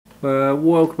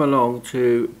Welcome along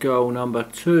to goal number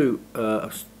 2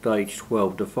 of stage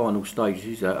 12, the final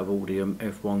stages out of all the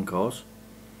F1 cars.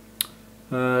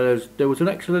 There was an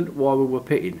accident while we were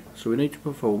pitting, so we need to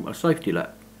perform a safety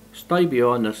lap. Stay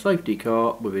behind the safety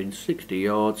car within 60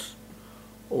 yards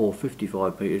or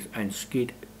 55 metres and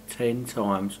skid 10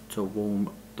 times to warm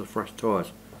the fresh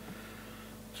tyres.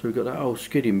 So we've got that old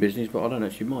skidding business, but I don't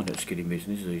actually mind that skidding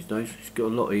business these days. It's got a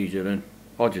lot easier than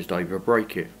I just over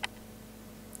brake it.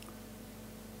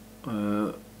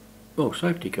 Oh,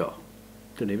 safety car.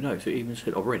 Didn't even notice it. Even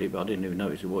said, I read it, but I didn't even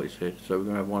notice what it said. So we're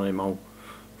going to have one of them old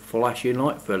flashing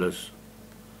light fellas.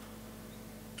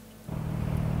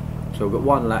 So we've got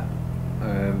one lap.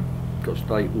 Got to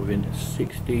stay within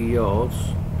 60 yards.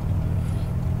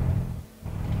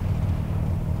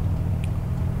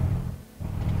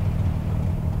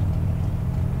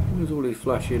 There's all these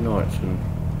flashing lights and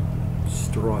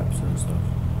stripes and stuff.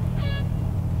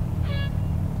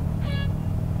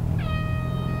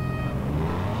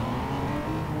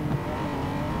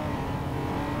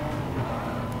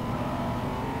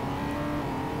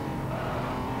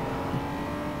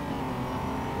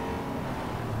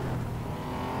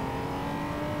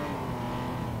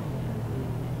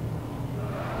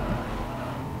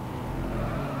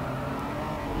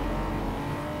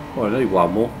 Well, I need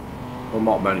one more. I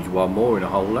might manage one more in a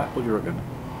whole lap. What do you reckon?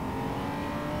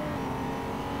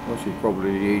 This is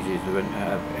probably the easiest event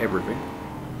out of everything.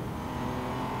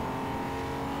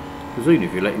 Because even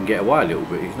if you let him get away a little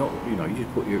bit, he's not, you know, you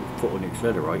just put your foot on the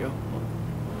accelerator.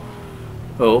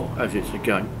 Or, as it's a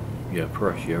game, you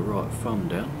press your right thumb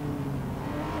down.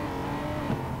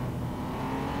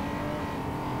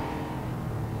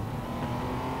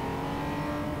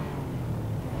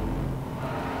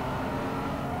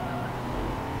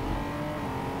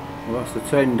 Well, that's the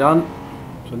 10 done,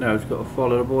 so now he's got to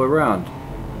follow the boy around.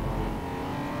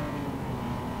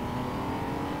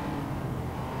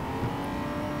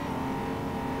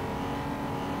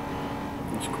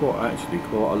 It's actually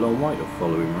quite a long way to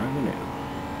follow him around, isn't it?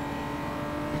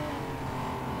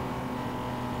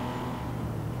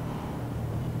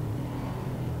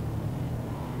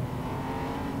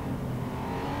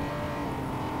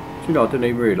 Do you know, I didn't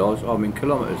even realise I'm in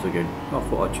kilometres again. I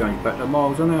thought I'd change back to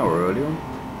miles an hour early on.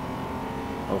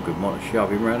 I could might have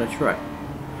shoved him around the track.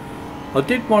 I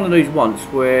did one of these once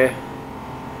where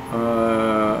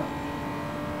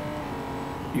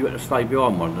you had to stay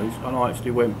behind one of these, and I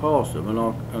actually went past them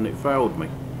and it failed me.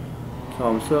 So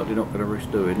I'm certainly not going to risk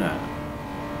doing that.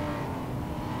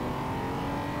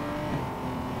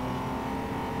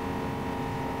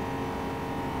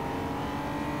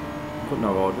 I've got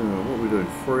no idea. What are we doing?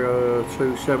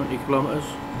 270 kilometres?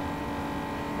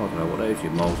 I don't know what that is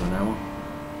in miles an hour.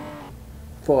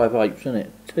 5/8, isn't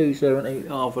it? 270,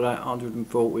 half of that,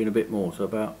 140 and a bit more, so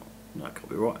about, that could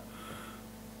be right.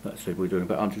 That said we're doing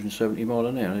about 170 mile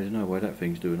an hour. There's no way that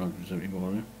thing's doing 170 mile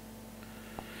an hour.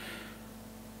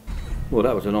 Well,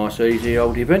 that was a nice easy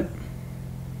old event.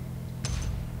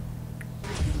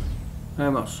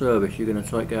 How much service you're going to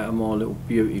take out of my little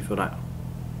beauty for that?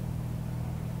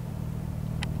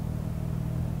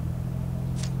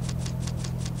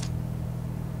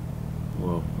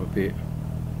 Well, a bit.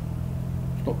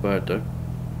 It's not bad though.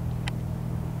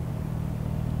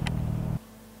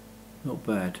 Not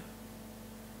bad.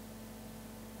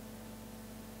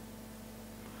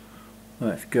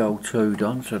 That's goal 2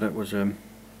 done, so that was nice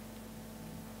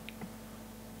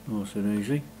and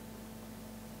easy.